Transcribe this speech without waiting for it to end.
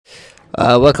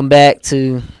Welcome back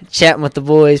to Chatting with the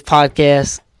Boys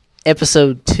podcast,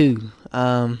 episode 2.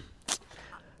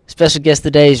 Special guest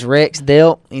today is Rex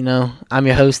Delp. I'm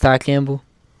your host, Ty Campbell.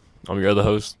 I'm your other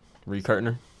host, Reed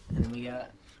Kurtner. And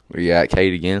we got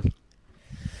Kate again.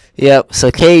 Yep,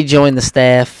 so Cade joined the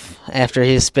staff after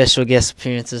his special guest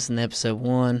appearances in episode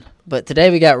 1. But today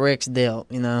we got Rex Delp.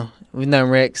 We've known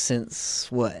Rex since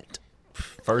what?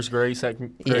 First grade,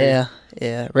 second grade?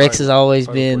 Yeah. Rex has always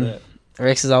been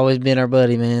our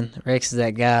buddy, man. Rex is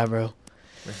that guy, bro.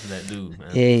 Rex is that dude, man.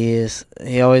 Yeah, he is.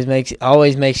 He always makes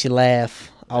you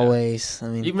laugh. Yeah. Always.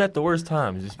 Even at the worst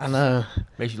times, just I know.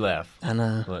 Makes you laugh. I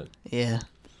know. But yeah.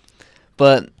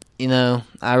 But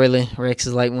Rex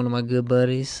is like one of my good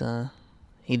buddies.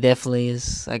 He definitely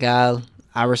is a guy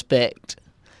I respect.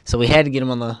 So we had to get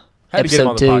him on the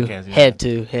episode 2. Podcast, yeah. Had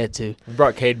to. We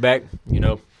brought Cade back.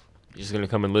 He's just gonna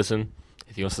come and listen.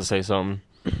 If he wants to say something,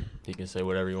 he can say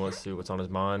whatever he wants to. What's on his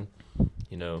mind.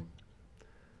 They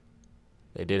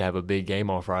did have a big game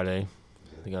on Friday.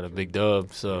 They got a big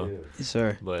dub. So yes,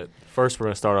 sir. But first, we're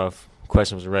gonna start off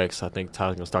questions with Rex. I think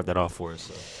Tyler's gonna start that off for us.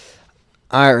 So.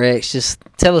 All right, Rex, just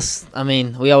tell us,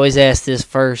 we always ask this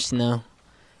first,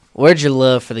 where'd your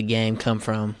love for the game come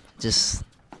from?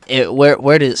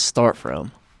 Where did it start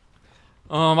from?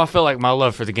 I feel like my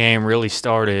love for the game really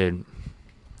started,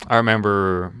 I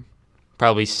remember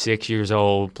probably 6 years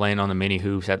old playing on the mini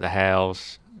hoops at the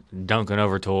house, dunking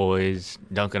over toys,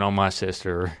 dunking on my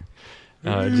sister,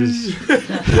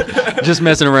 just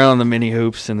messing around on the mini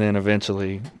hoops, and then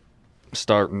eventually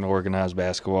starting organized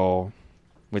basketball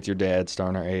with your dad,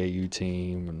 starting our AAU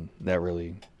team, and that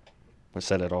really would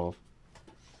set it off.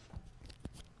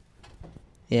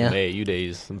 Yeah. AAU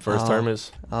days, the first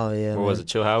tournaments. Oh yeah. Or was it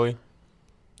Chill Howie?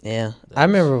 Yeah, I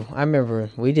remember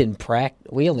we didn't practice.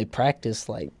 We only practiced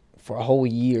like for a whole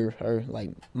year, or like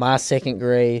my second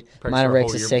grade, mine and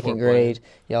Rex's second grade,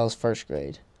 y'all's first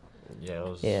grade. Yeah, it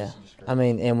was. Yeah,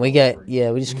 and we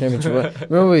just scrimmaged.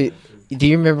 Do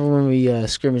you remember when we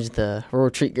scrimmaged the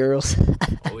Rural Treat girls?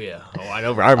 Oh yeah, I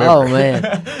remember. Oh man,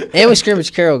 and we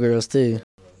scrimmaged Carroll girls too.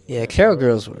 Yeah, Carroll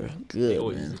girls were good. They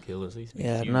always man. used to kill us. They used to be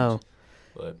Yeah, huge. I know.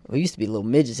 But we used to be little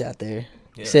midgets out there.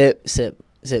 Yeah.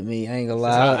 Except me. I ain't gonna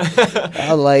lie.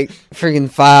 I was like freaking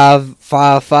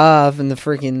 5'5" in the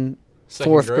freaking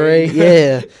fourth grade.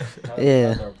 Yeah.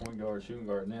 Yeah. Our point guard, shooting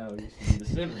guard now. He used to be the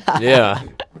center. Yeah.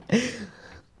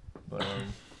 But,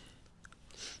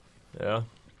 yeah.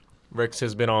 Rex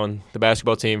has been on the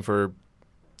basketball team for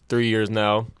 3 years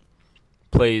now.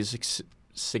 Plays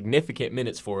significant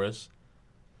minutes for us.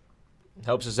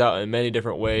 Helps us out in many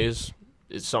different ways.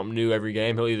 It's something new every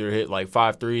game. He'll either hit like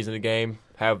 5 threes in a game,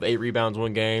 have 8 rebounds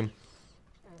one game,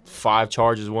 5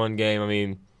 charges one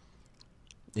game.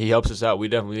 He helps us out. We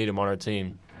definitely need him on our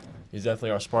team. He's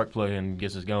definitely our spark plug and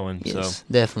gets us going. Yes, so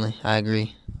definitely. I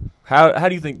agree. How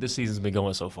do you think this season's been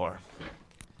going so far?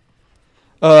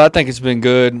 I think it's been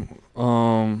good.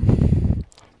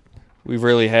 We've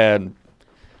really had a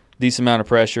decent amount of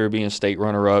pressure being state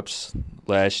runner-ups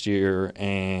last year,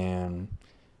 and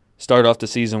started off the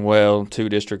season well, 2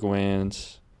 district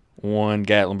wins, 1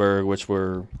 Gatlinburg, which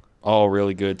were all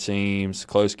really good teams,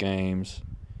 close games.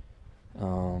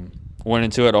 1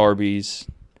 and 2 at Arby's.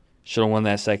 Should have won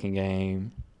that second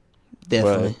game.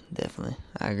 Definitely.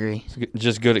 I agree.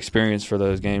 Just good experience for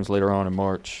those games later on in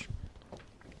March.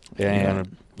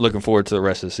 And looking forward to the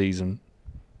rest of the season.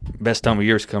 Best time of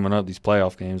year is coming up. These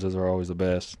playoff games, those are always the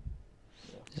best.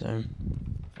 So.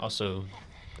 Also,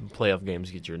 the playoff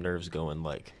games get your nerves going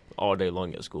like all day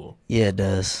long at school. Yeah, it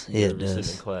does. Sitting in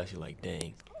class, you're like,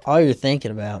 dang. All you're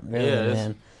thinking about, really,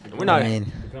 man. We're not.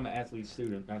 Become an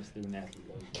athlete-student, not a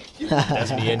student-athlete.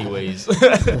 That's me anyways.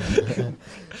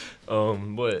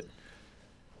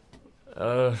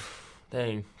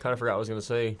 Dang, kind of forgot what I was going to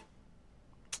say.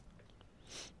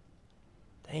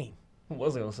 Dang, what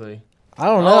was I going to say? I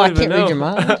don't know. I can't read your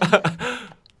mind.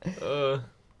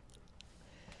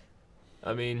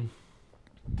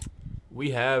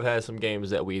 We have had some games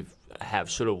that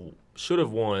should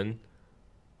have won,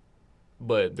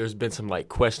 but there's been some like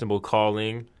questionable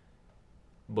calling.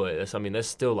 But that's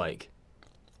still like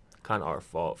kind of our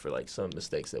fault for like some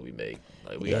mistakes that we make.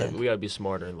 Like we gotta be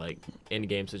smarter in like in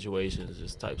game situations,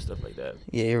 just type stuff like that.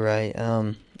 Yeah, you're right.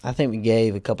 I think we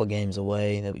gave a couple games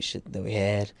away that we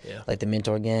had. Yeah. Like the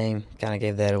Mentor game, kind of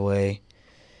gave that away.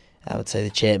 I would say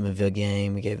the Chapmanville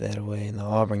game, we gave that away, and the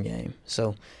Auburn game.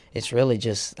 So it's really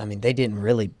just, they didn't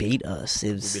really beat us.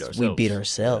 We beat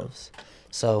ourselves. Yeah.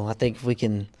 So I think if we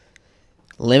can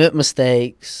limit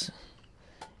mistakes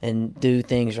and do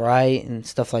things right and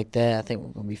stuff like that, I think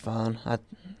we're going to be fine.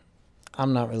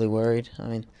 I'm not really worried.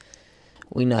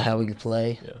 We know how we can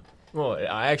play. Yeah. Well,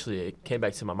 it came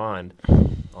back to my mind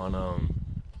on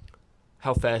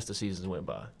how fast the seasons went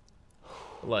by.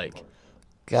 Like,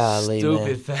 Golly, stupid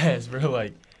man. fast, bro.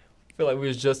 Like, I feel like we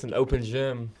was just an open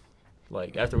gym.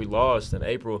 Like, after we lost in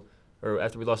April, or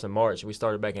after we lost in March, we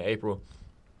started back in April.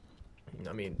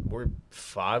 I mean, we're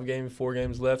 4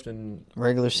 games left in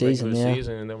Regular season,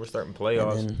 and then we're starting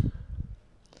playoffs. And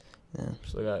then,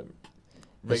 So we got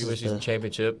regular season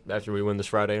championship after we win this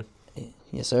Friday.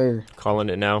 Yes, sir. Calling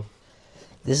it now.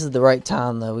 This is the right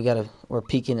time, though. We're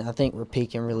peaking. I think we're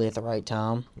peaking really at the right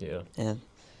time. Yeah. And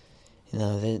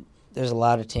there's a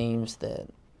lot of teams that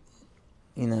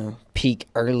peak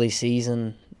early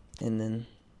season and then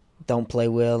don't play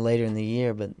well later in the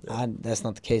year. But that's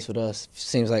not the case with us.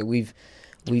 Seems like we've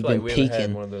been peaking. Haven't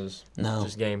had one of those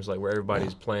just games like where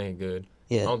everybody's playing good.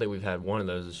 Yeah. I don't think we've had one of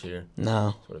those this year.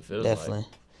 No. That's what it feels definitely.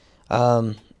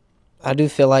 like. I do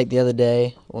feel like the other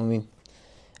day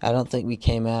I don't think we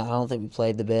came out. I don't think we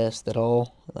played the best at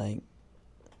all.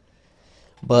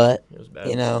 But It was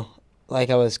bad.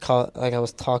 like I was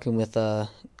talking with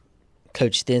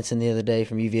Coach Stinson the other day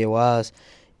from UVA-Wise.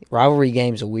 Rivalry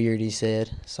games are weird, he said.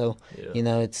 So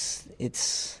it's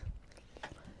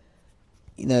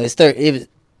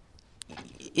if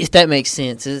that makes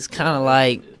sense. It's kind of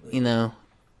like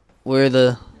we're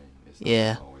the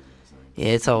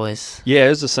it's always Yeah, it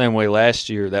was the same way last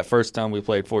year. That first time we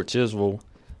played Fort Chiswell,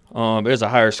 it was a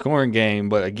higher scoring game,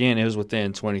 but again, it was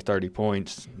within 20, 30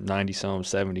 points, 90-some,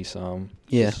 70-some.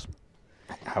 Yeah. Just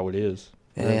how it is.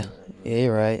 Yeah,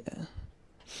 you're right.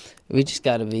 We just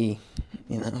got to be,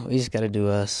 we just got to do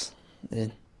us.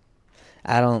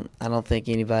 I don't think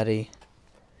anybody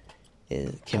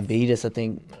can beat us. I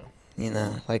think,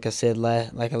 like I said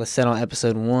on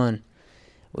episode 1,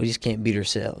 we just can't beat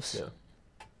ourselves. Yeah.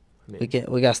 We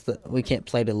can't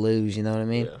play to lose. You know what I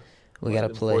mean? Yeah. We got to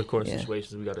play. Fourth quarter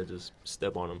situations, we got to just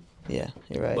step on them. Yeah,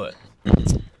 you're right. But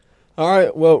all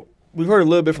right, well, we've heard a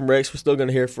little bit from Rex. We're still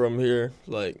gonna hear from here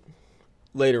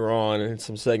later on in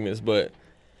some segments. But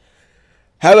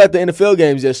how about the NFL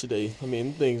games yesterday? I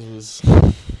mean, things was.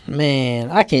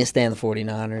 Man, I can't stand the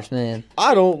 49ers, man.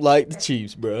 I don't like the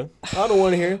Chiefs, bro. I don't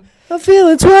want to hear. I'm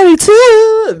feeling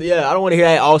 22. Yeah, I don't want to hear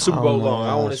that all Super Bowl long.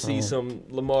 I want to see some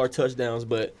Lamar touchdowns,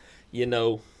 but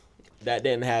that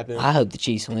didn't happen. I hope the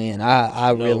Chiefs win.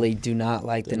 I really do not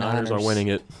like the Niners. The Niners are winning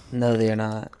it. No, they're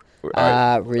not. Right.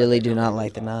 I really do not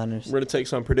like the Niners. We're going to take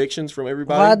some predictions from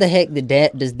everybody. Why the heck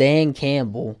does Dan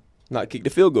Campbell not kick the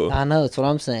field goal? I know, that's what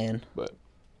I'm saying. But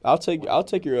I'll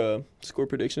take your score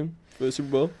prediction for the Super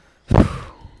Bowl.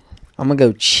 I'm going to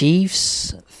go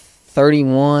Chiefs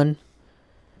 31,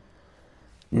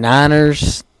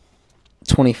 Niners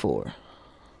 24.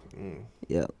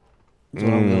 Yep. That's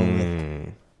what I'm going with.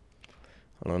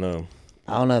 I don't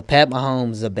know. Pat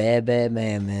Mahomes is a bad, bad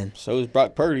man. So is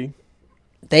Brock Purdy.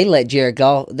 They let Jared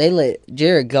Goff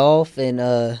and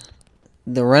the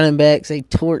running backs, they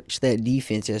torched that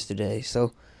defense yesterday.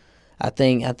 So I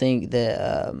think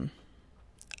that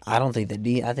I think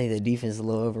the defense is a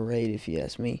little overrated if you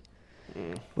ask me.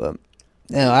 But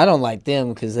I don't like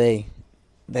them because they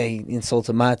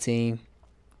insulted my team,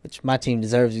 which my team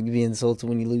deserves to be insulted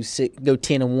when you go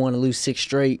 10-1 and lose 6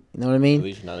 straight. You know what I mean? At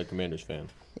least you're not a Commanders fan.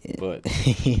 But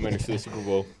Commanders to the Super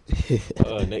Bowl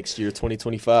next year,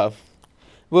 2025.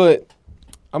 But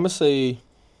I'm going to say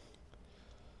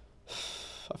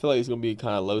I feel like it's going to be a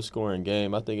kind of low-scoring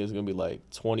game. I think it's going to be like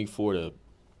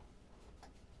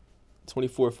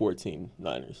 24-14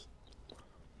 Niners.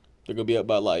 They're going to be up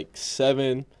by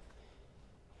 7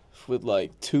 with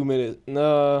 2 minutes.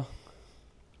 Nah.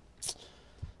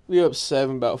 We up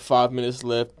 7, about 5 minutes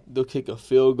left. They'll kick a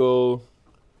field goal.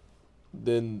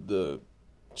 Then the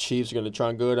Chiefs are going to try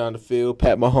and go down the field.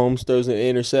 Pat Mahomes throws an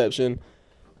interception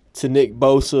to Nick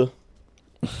Bosa.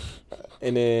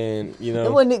 And then,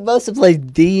 That when Nick Bosa plays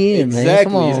DN, exactly. man.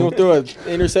 Come on. He's going to throw an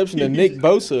interception to Nick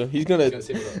Bosa. He's going to it's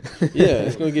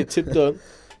going to get tipped up.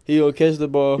 He's going to catch the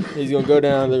ball. He's going to go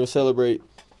down. They're going to celebrate.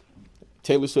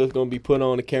 Taylor Swift going to be put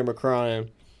on the camera crying.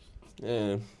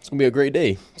 Yeah, it's going to be a great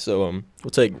day. So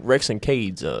we'll take Rex and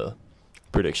Cade's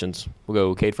predictions. We'll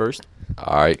go Cade first.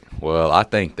 All right. Well, I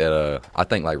think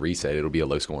like Reese said, it'll be a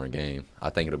low-scoring game.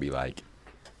 I think it'll be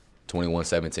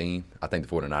 21-17. I think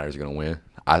the 49ers are going to win.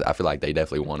 I feel like they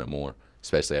definitely want it more,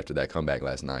 especially after that comeback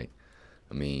last night.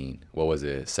 I mean, what was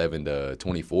it,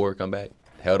 7-24 comeback?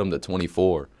 Held them to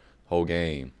 24 whole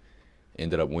game.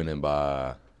 Ended up winning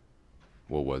by,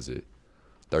 what was it,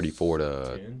 34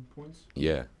 to 10 points?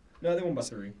 Yeah. No, they won by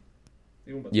 3.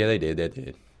 Yeah, they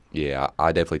did. Yeah,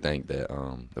 I definitely think that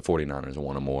the 49ers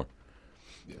want it more.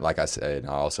 Yeah. Like I said,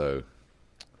 I also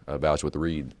vouch with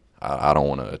Reed. I don't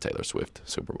want a Taylor Swift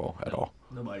Super Bowl at all.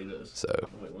 Nobody does. So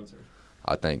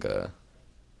I think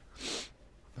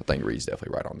Reed's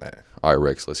definitely right on that. All right,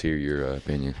 Rex, let's hear your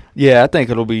opinion. Yeah, I think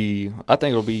it'll be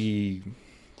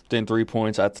within 3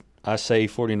 points. I say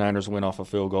 49ers win off a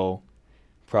field goal,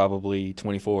 probably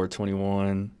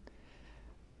 24-21.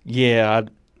 Yeah,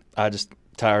 I just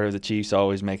tired of the Chiefs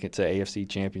always making it to AFC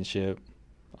Championship,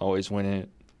 always winning it.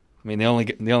 I mean, the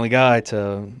only guy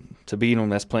to beat them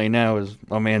that's playing now is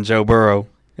my man Joe Burrow,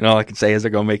 and all I can say is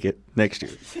they're gonna make it next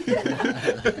year.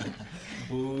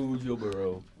 Ooh, Joe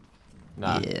Burrow.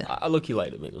 Nah, Yeah. I look-key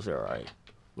like the Bengals. They're all right.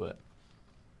 But,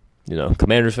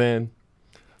 Commanders fan,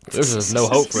 there's just no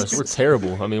hope for us. We're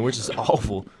terrible. I mean, we're just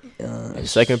awful.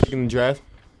 Second pick in the draft.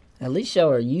 At least y'all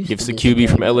are used Give to us a QB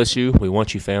from disappointment. LSU. We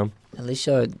want you, fam. At least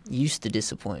y'all are used to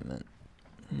disappointment.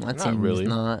 My Not team really. is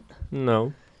not.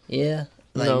 No. Yeah.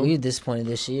 Like, No. we were disappointed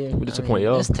this year. We disappoint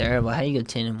y'all. That's terrible. How you go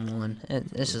 10-1?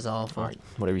 This is awful. All right.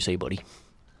 Whatever you say, buddy.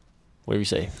 Whatever you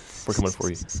say. We're coming for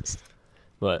you.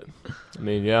 But, I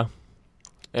mean, yeah.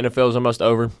 NFL's almost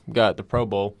over. Got the Pro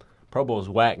Bowl. Pro Bowl's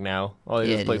whack now. All they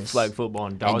do Yeah, is it play is. flag football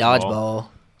and And dodgeball.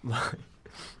 dodgeball.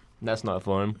 That's not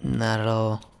fun. Not at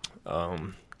all.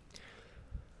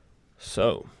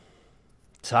 So,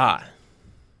 Ty,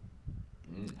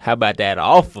 how about that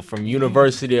offer from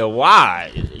University of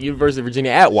Virginia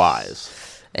at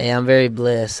Wise? Hey, I'm very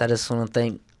blessed. I just want to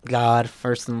thank God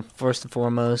first and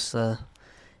foremost.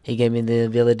 He gave me the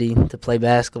ability to play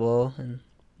basketball and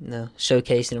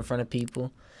showcase it in front of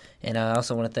people. And I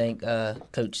also want to thank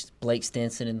Coach Blake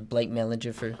Stinson and Blake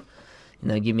Mellinger for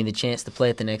giving me the chance to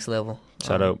play at the next level.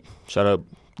 Shout out,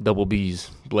 double B's,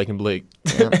 Blake and Blake.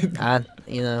 Yeah,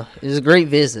 it was a great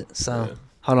visit. So Yeah.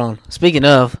 hold on. Speaking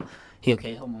of,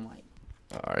 okay, hold on, Mike.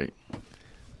 All right.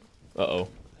 Uh-oh.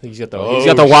 He's got the Oh,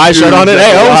 Y shoot. shirt on it. He's got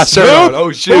Hey, the oh, Y shirt snap. on. Oh,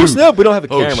 Oh, shoot. snap. We don't have a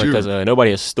Oh, camera shoot. because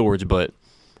nobody has storage, but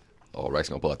Oh, Rex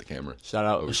gonna pull out the camera. shout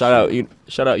Oh,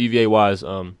 out UVA Wise.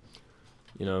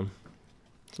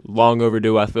 It's long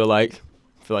overdue, I feel like.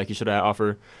 You should have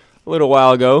offered a little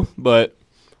while ago, but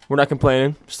we're not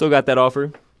complaining. Still got that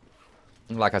offer.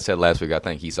 Like I said last week, I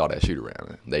think he saw that shoot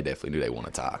around. They definitely knew they want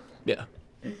to tie. Yeah.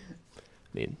 I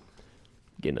mean,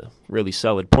 getting a really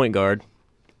solid point guard.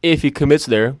 If he commits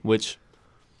there, which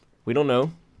we don't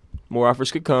know. More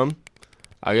offers could come.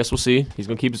 I guess we'll see. He's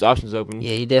going to keep his options open.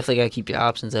 Yeah, you definitely got to keep your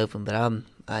options open. But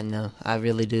I know I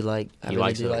really do like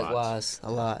Wise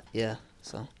a lot. Yeah.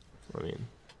 So. I mean,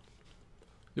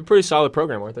 they're a pretty solid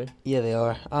program, aren't they? Yeah, they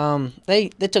are. They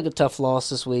took a tough loss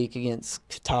this week against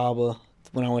Catawba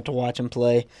when I went to watch them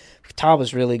play.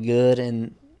 Catawba's really good,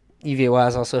 and UVA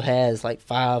Wise also has like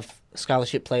 5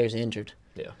 scholarship players injured.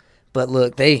 Yeah. But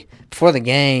look, before the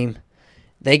game,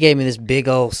 they gave me this big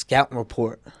old scouting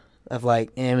report of and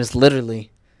it was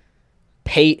literally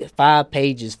 5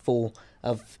 pages full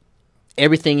of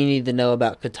everything you need to know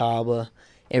about Catawba.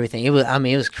 Everything. It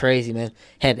was crazy, man.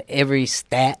 Had every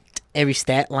stat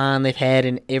line they've had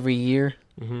in every year.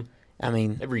 Mm-hmm. I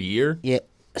mean, Every year? yeah,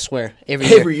 I swear,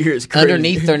 every Year is crazy.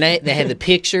 Underneath their name, they had the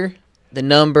picture, the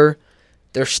number,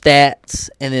 their stats,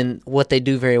 and then what they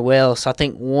do very well. So I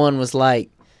think one was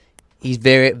he's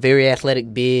very, very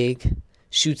athletic, big,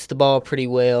 shoots the ball pretty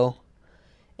well,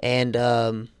 and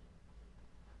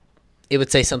it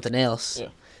would say something else. Yeah.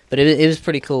 But it was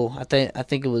pretty cool. I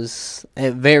think it was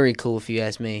very cool if you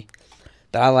ask me.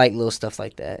 But I like little stuff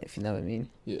like that, if you know what I mean.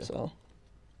 Yeah.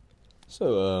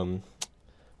 So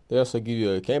They also give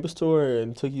you a campus tour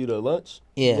and took you to lunch?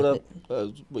 yeah,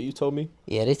 What you told me?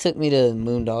 yeah, they took me to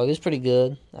Moondog. It was pretty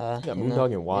good. Yeah,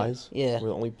 Moondog and Wise? Yeah. We're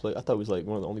the only place. I thought it was one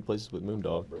of the only places with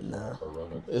Moondog. No.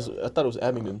 I thought it was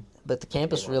Abingdon. But the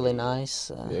campus really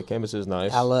nice. Yeah, campus is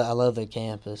nice. I love their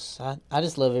campus. I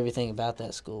just love everything about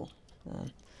that school.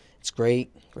 It's great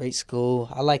school.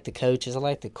 I like the coaches. I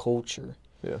like the culture.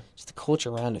 Yeah. Just the culture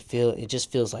around it. It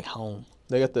just feels like home.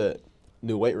 They got that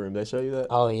new weight room. They show you that?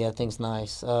 Oh yeah, thing's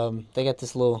nice. They got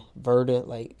this little kind of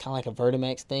like a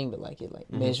Vertimax thing, but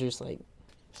it measures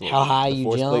how high the you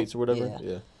force jump. plates or whatever.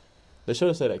 Yeah. They showed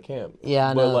us that at camp. Yeah,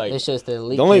 I But, know. They showed us the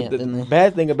elite The camp, didn't they?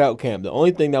 bad thing about camp, the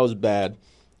only thing that was bad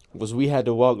was we had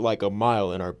to walk a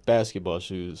mile in our basketball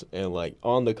shoes, and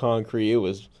on the concrete it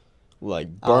was Oh, yeah,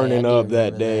 burning I do up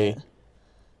that remember day.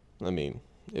 that. I mean,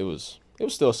 it was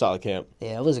still a solid camp.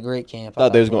 Yeah, it was a great camp.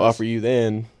 Thought they was gonna offer you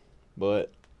then,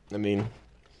 but I mean,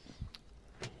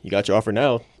 you got your offer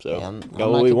now, so Yeah, I'm got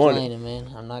not what we wanted. complaining,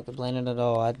 man. I'm not complaining at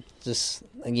all. I want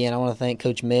to thank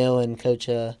Coach Mel and Coach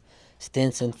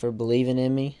Stinson for believing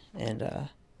in me, and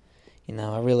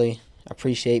I really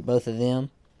appreciate both of them.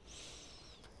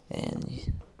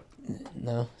 And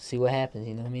see what happens.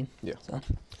 You know what I mean? Yeah. So.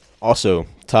 Also,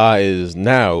 Ty is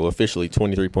now officially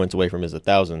 23 points away from his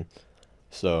 1,000.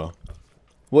 So,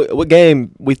 what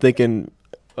game we thinking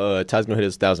Ty's gonna hit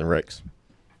his 1,000, Rex?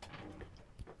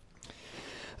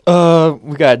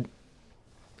 We got.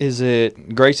 Is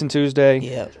it Grayson Tuesday?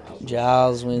 Yep.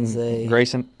 Giles Wednesday.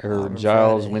 Giles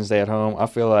Friday. Wednesday at home. I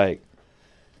feel like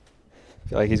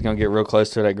he's gonna get real close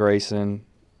to that Grayson.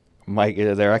 Might get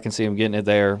it there. I can see him getting it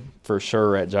there for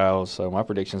sure at Giles. So my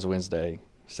prediction is Wednesday.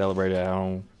 Celebrate it at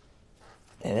home.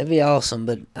 Yeah, that'd be awesome.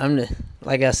 But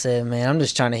like I said, man, I'm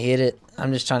just trying to hit it.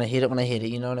 I'm just trying to hit it when I hit it.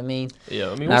 You know what I mean?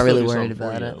 Yeah, I mean, not really worried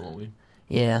about it. Won't we?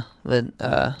 Yeah, but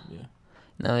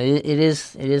no, it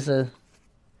is a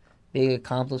big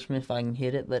accomplishment if I can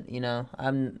hit it. But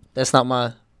that's not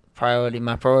my priority.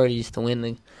 My priority is to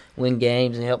win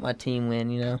games and help my team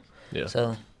win. Yeah.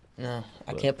 So no,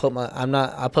 I can't put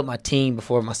I put my team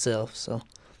before myself. So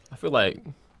I feel like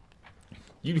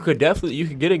you could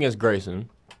get against Grayson.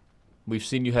 We've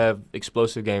seen you have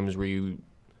explosive games where you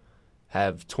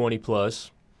have 20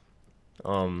 plus.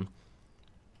 But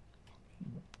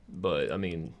I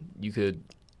mean, you could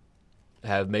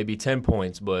have maybe 10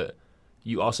 points, but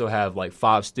you also have like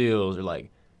 5 steals or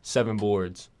like 7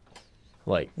 boards.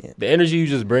 Like the energy you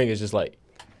just bring is just like,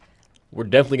 we're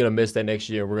definitely gonna miss that next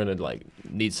year. We're gonna like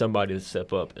need somebody to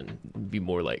step up and be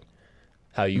more like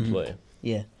how you play.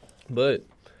 Yeah. But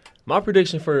my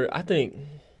prediction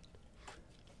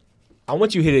I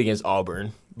want you to hit it against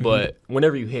Auburn, but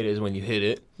whenever you hit it is when you hit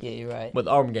it. Yeah, you're right. But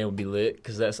the Auburn game will be lit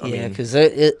because because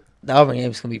the Auburn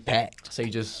game is gonna be packed. So you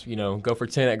just go for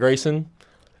 10 at Grayson,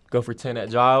 go for 10 at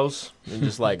Giles, and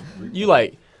just like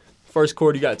first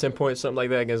quarter you got 10 points something like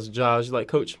that against Giles. You're like,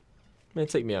 Coach, man,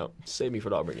 take me out, save me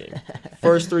for the Auburn game.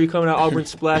 First 3 coming out, Auburn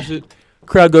splash it,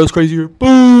 crowd goes crazy.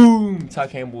 Boom! Ty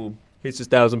Campbell hits his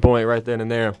 1,000 point right then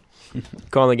and there.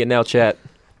 Calling it now, chat.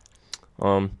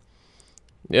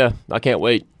 Yeah, I can't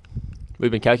wait. We've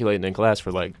been calculating in class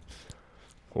for like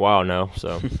a while now,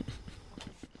 so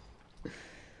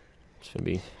it's gonna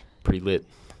be pretty lit.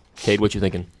 Cade, what you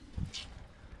thinking?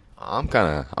 I'm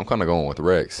kind of going with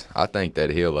Rex. I think that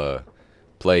he'll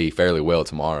play fairly well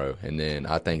tomorrow, and then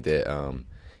I think that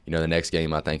the next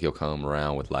game I think he'll come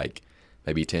around with like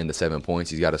maybe 10 to 7 points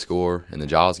he's got to score in the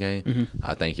Giles game. Mm-hmm.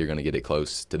 I think you're going to get it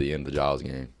close to the end of the Giles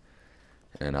game.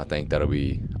 And I think that'll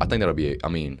be. I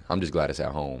mean, I'm just glad it's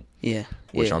at home. Yeah.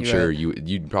 Which yeah, I'm sure right.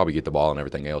 you'd probably get the ball and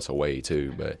everything else away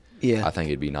too. But yeah, I think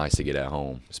it'd be nice to get at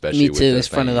home, especially me with too. the It's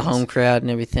front of the home crowd and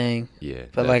everything. Yeah.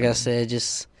 But like I said, I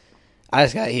just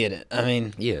gotta hit it. I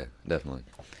mean. Yeah, definitely.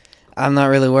 I'm not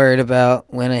really worried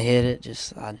about when I hit it.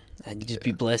 I'd just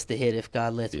be blessed to hit if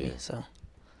God lets me. So.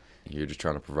 You're just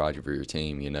trying to provide for your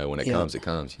team. When it comes, it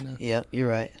comes. Yep, you're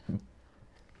right.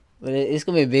 But it's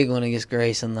going to be a big one against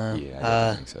Grayson, though.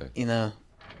 Yeah, I think so.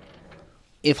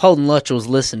 If Holden Luttrell's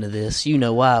listening to this, you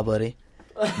know why, buddy.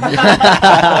 All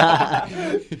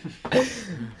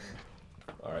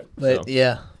right. But,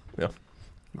 yeah.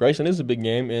 Grayson is a big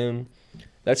game, and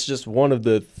that's just one of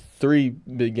the 3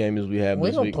 big games we have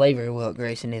this week. We don't play very well at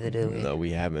Grayson either, do we? No, we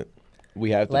haven't.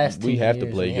 We have to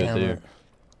play good there.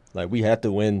 Like, we have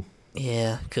to win.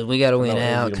 Yeah, because we got to win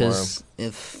out, because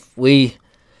if we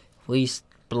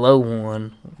below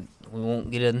 1, we won't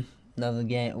get another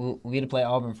game. We'll get to play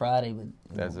Auburn Friday. But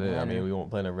that's it. I mean, we won't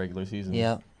play in a regular season.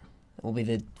 Yeah. We'll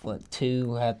be 2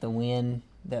 will have to win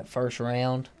that first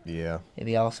round. Yeah. It'd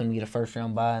be awesome to get a first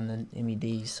round bye in the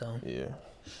MED. So. Yeah.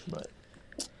 But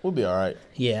we'll be all right.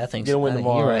 Yeah, I think so. Get a win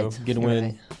tomorrow. You're right. Get a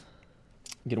win.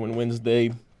 Get a win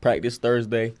Wednesday. Practice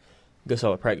Thursday. Guess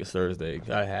I'll practice Thursday.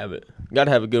 Gotta have it.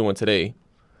 Gotta have a good one today.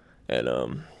 And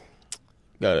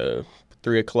got a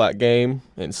 3:00 game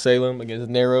in Salem against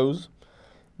Narrows.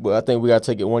 But I think we got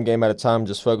to take it one game at a time,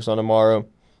 just focus on tomorrow. And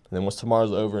then once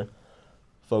tomorrow's over,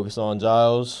 focus on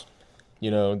Giles.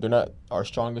 They're not our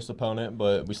strongest opponent,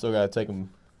 but we still got to take them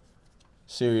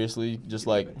seriously, just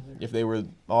like if they were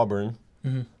Auburn.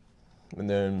 Mm-hmm. And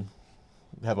then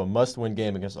have a must-win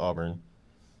game against Auburn.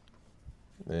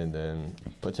 And then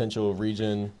potential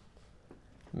region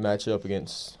matchup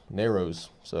against Narrows.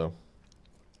 So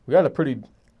we got a pretty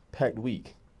packed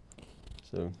week.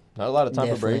 So not a lot of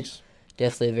time for breaks.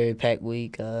 Definitely a very packed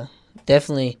week.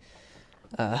 Definitely,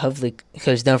 hopefully,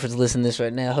 Coach Dunford's listening to this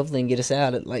right now. Hopefully, he can get us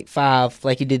out at like 5,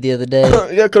 like he did the other day.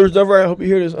 Yeah, Coach Dunford, I hope you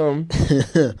hear this. 5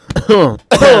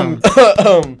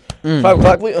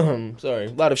 o'clock. Sorry, a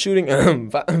lot of shooting.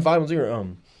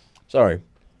 5-0. Sorry.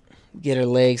 Get our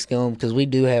legs going because we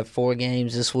do have 4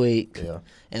 games this week. Yeah.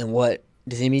 And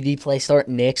does MED play start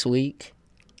next week?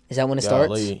 Is that when it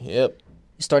starts? Yep.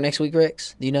 Start next week,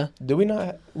 Rex? Do you know? Did we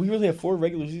not? We really have 4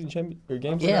 regular season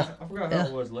games. Yeah. I forgot how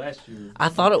it was last year. I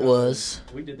thought it was.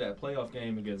 We did that playoff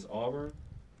game against Auburn,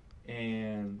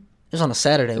 and It was on a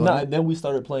Saturday, wasn't Nah, it? then we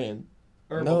started playing.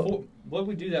 No. before, what did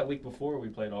we do that week before we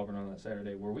played Auburn on that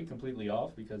Saturday? Were we completely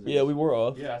off? Because Yeah, we were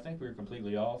off. Yeah, I think we were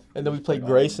completely off. And then we played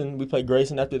Auburn. Grayson. We played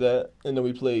Grayson after that, and then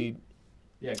we played.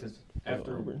 Yeah, because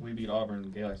after Auburn. we beat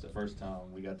Auburn Galaxy the first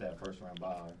time, we got that first round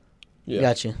bye. Yeah.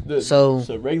 Gotcha. The- So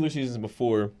regular seasons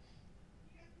before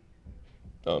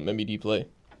MED play.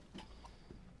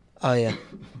 oh yeah,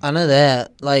 I know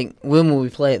that. Like, when will we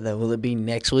play it though? Will it be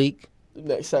next week?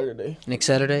 Next Saturday. Next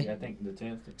Saturday? Yeah, I think the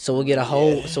 10th. So we'll get a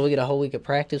whole week of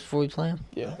practice before we play them.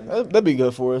 Yeah, that'd be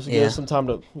good for us. Give Yeah. us some time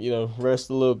to rest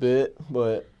a little bit,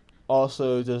 but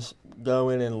also just go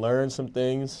in and learn some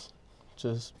things.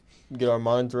 Just get our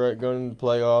minds right going into the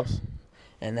playoffs.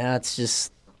 And now it's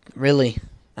just really,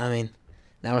 I mean,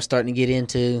 now we're starting to get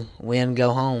into win,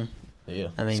 go home. Yeah,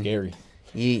 I mean, scary.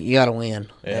 You got to win,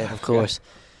 Yeah. of course.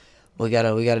 We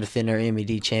gotta defend our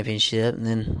MED championship, and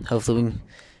then hopefully we can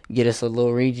get us a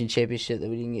little region championship that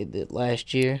we didn't get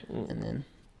last year, and then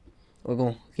we're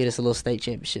gonna get us a little state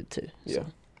championship too. Yeah, So,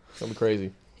 it's gonna be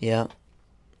crazy. yeah.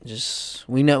 Just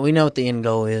we know what the end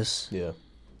goal is. Yeah,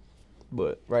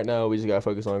 but right now we just gotta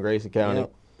focus on Grayson County.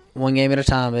 Yep. One game at a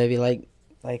time, baby. Like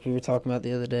we were talking about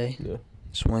the other day. Yeah.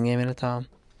 Just one game at a time.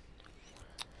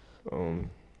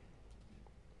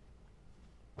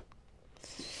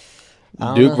 I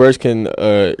don't Duke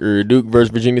know. Duke versus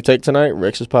Virginia Tech tonight.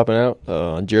 Rex is popping out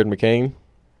on Jared McCain.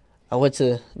 What's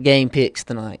the game picks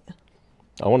tonight?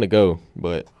 I want to go,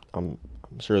 but I'm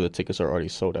sure the tickets are already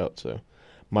sold out, so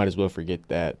might as well forget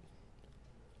that.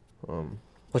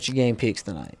 What's your game picks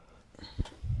tonight?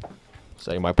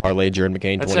 Say my parlay, Jared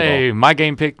McCain. I'd 20 say ball. my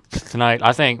game pick tonight,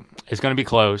 I think it's going to be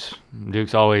close.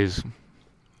 Duke's always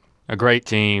a great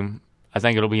team. I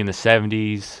think it'll be in the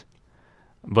 70s.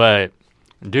 But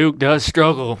Duke does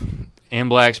struggle in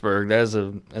Blacksburg. That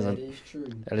is true.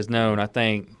 That is known. I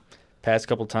think past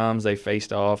couple times they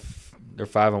faced off, they're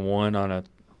 5-1 on a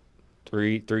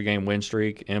three-game win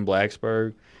streak in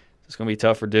Blacksburg. It's going to be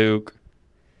tough for Duke.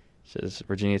 It's just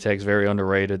Virginia Tech's very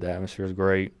underrated. The atmosphere is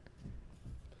great.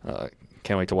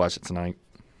 Can't wait to watch it tonight.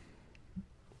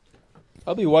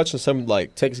 I'll be watching some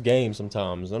Tech's games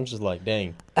sometimes. And I'm just like,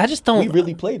 dang, I just don't. we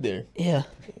really played there. Yeah,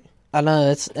 I know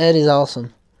that is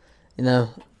awesome.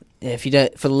 If you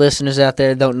don't, for the listeners out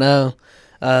there that don't know,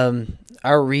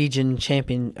 our region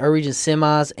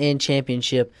semis and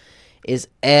championship is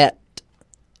at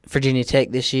Virginia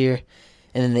Tech this year,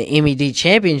 and then the MED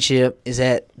championship is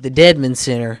at the Dedman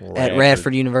Center at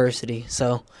Radford University.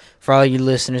 So, for all you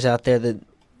listeners out there that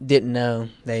didn't know,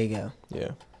 there you go.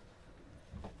 Yeah.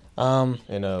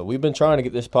 And we've been trying to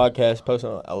get this podcast posted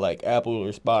on Apple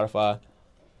or Spotify,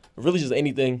 really just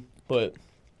anything, but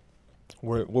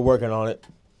we're working on it.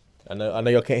 I know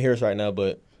y'all can't hear us right now,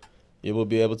 but you will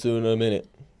be able to in a minute.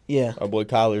 Yeah. Our boy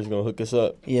Kyler's gonna hook us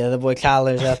up. Yeah, the boy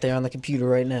Kyler's out there on the computer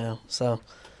right now. So,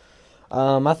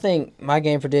 I think my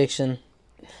game prediction,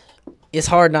 it's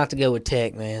hard not to go with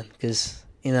Tech, man, because,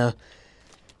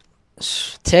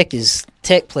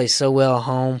 Tech plays so well at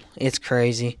home. It's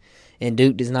crazy. And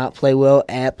Duke does not play well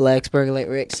at Blacksburg, like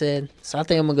Rex said. So I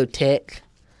think I'm going to go Tech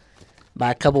by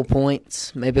a couple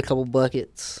points, maybe a couple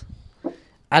buckets.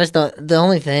 I just don't. The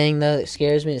only thing, though, that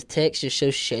scares me is Tech's just so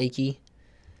shaky.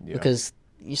 Yeah. Because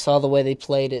you saw the way they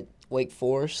played at Wake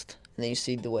Forest, and then you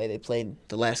see the way they played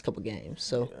the last couple games.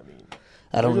 So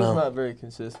I don't they're know. just not very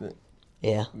consistent.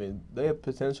 Yeah. I mean, they have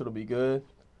potential to be good.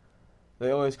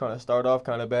 They always kind of start off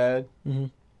kind of bad.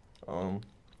 Mm-hmm.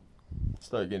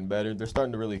 Start getting better. They're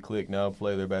starting to really click now,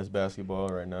 play their best basketball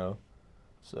right now.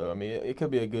 So, I mean, it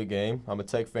could be a good game. I'm a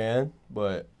Tech fan,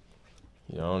 but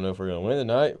I don't know if we're going to win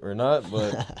tonight or not,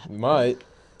 but we might.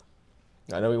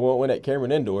 I know we won't win at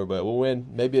Cameron Indoor, but we'll win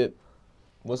maybe at,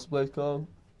 what's the place called?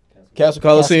 Castle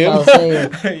Coliseum. Yeah.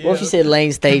 What if you said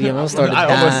Lane Stadium? I'm starting to I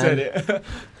dying. almost said it.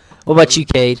 What about you,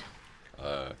 Cade?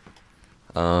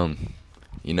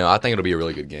 I think it'll be a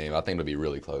really good game. I think it'll be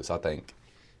really close. I think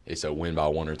it's a win by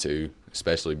 1 or 2,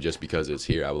 especially just because it's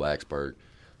here at Blacksburg.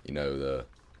 The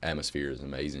atmosphere is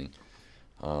amazing.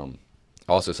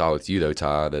 Also saw with you, though,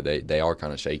 Ty, that they are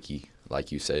kind of shaky,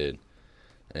 like you said.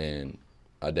 And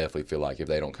I definitely feel like if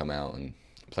they don't come out and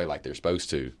play like they're supposed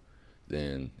to,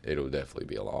 then it'll definitely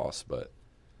be a loss. But,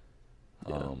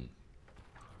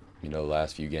 the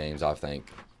last few games, I think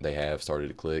they have started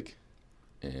to click.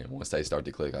 And once they start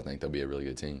to click, I think they'll be a really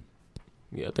good team.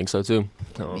 Yeah, I think so, too.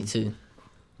 Me too.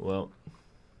 Well,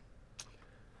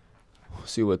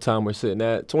 see what time we're sitting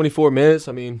at. 24 minutes.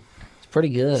 I mean, It's pretty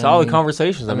good. solid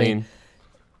conversations. I mean,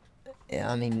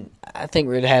 Yeah, I mean, I think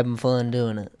we're having fun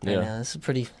doing it. Yeah. You know,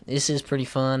 this is pretty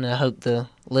fun. I hope the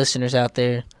listeners out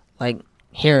there like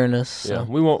hearing us. So. Yeah,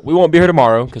 we won't be here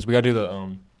tomorrow because we got to do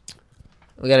the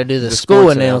We got to do the school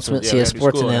sports announcements. we Yeah, gotta do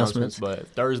sports school announcements. But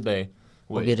Thursday,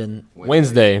 We'll get in.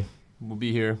 Wednesday, we'll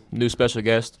be here. New special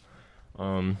guest.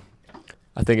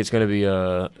 I think it's gonna be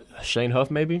Shane Huff,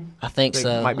 maybe. I think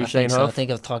so. It might be I Shane think so. Huff. I think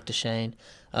I've talked to Shane.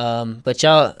 But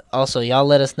y'all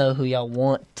let us know who y'all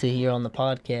want to hear on the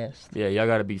podcast. Yeah, y'all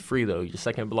gotta be free though. Your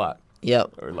second block.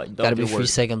 Yep. Or like Got to be free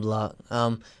second block.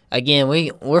 Again,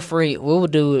 we're free. We will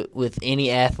do it with any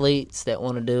athletes that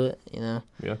want to do it. You know.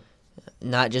 Yeah.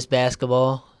 Not just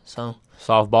basketball. So.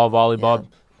 Softball, volleyball,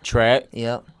 track,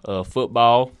 Yep.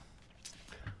 football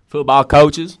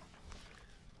coaches,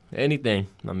 anything.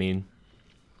 I mean.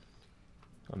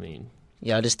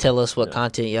 Y'all just tell us what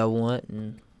content y'all want,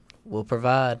 and we'll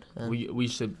provide. We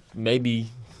should maybe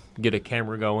get a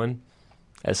camera going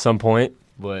at some point,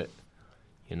 but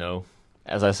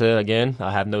as I said again,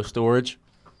 I have no storage.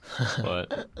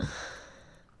 But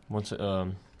just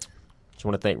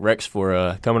want to thank Rex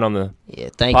for coming on the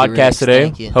thank podcast you, Rex. today.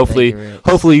 Thank you. Hopefully, Thank you, Rex.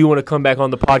 hopefully you want to come back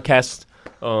on the podcast.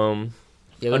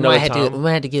 We another might time.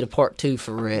 have to get a part 2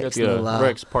 for Rex. Yeah, No lie.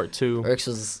 Rex part 2. Rex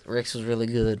was really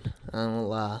good. I don't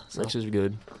lie. So, Rex is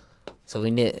good. so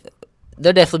we need.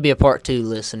 There'll definitely be a part 2,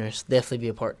 listeners. Definitely be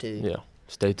a part 2. Yeah,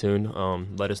 stay tuned.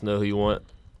 Let us know who you want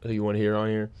to hear on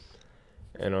here,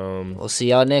 and We'll see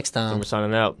y'all next so time. we're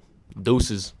signing out.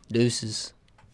 Deuces. Deuces.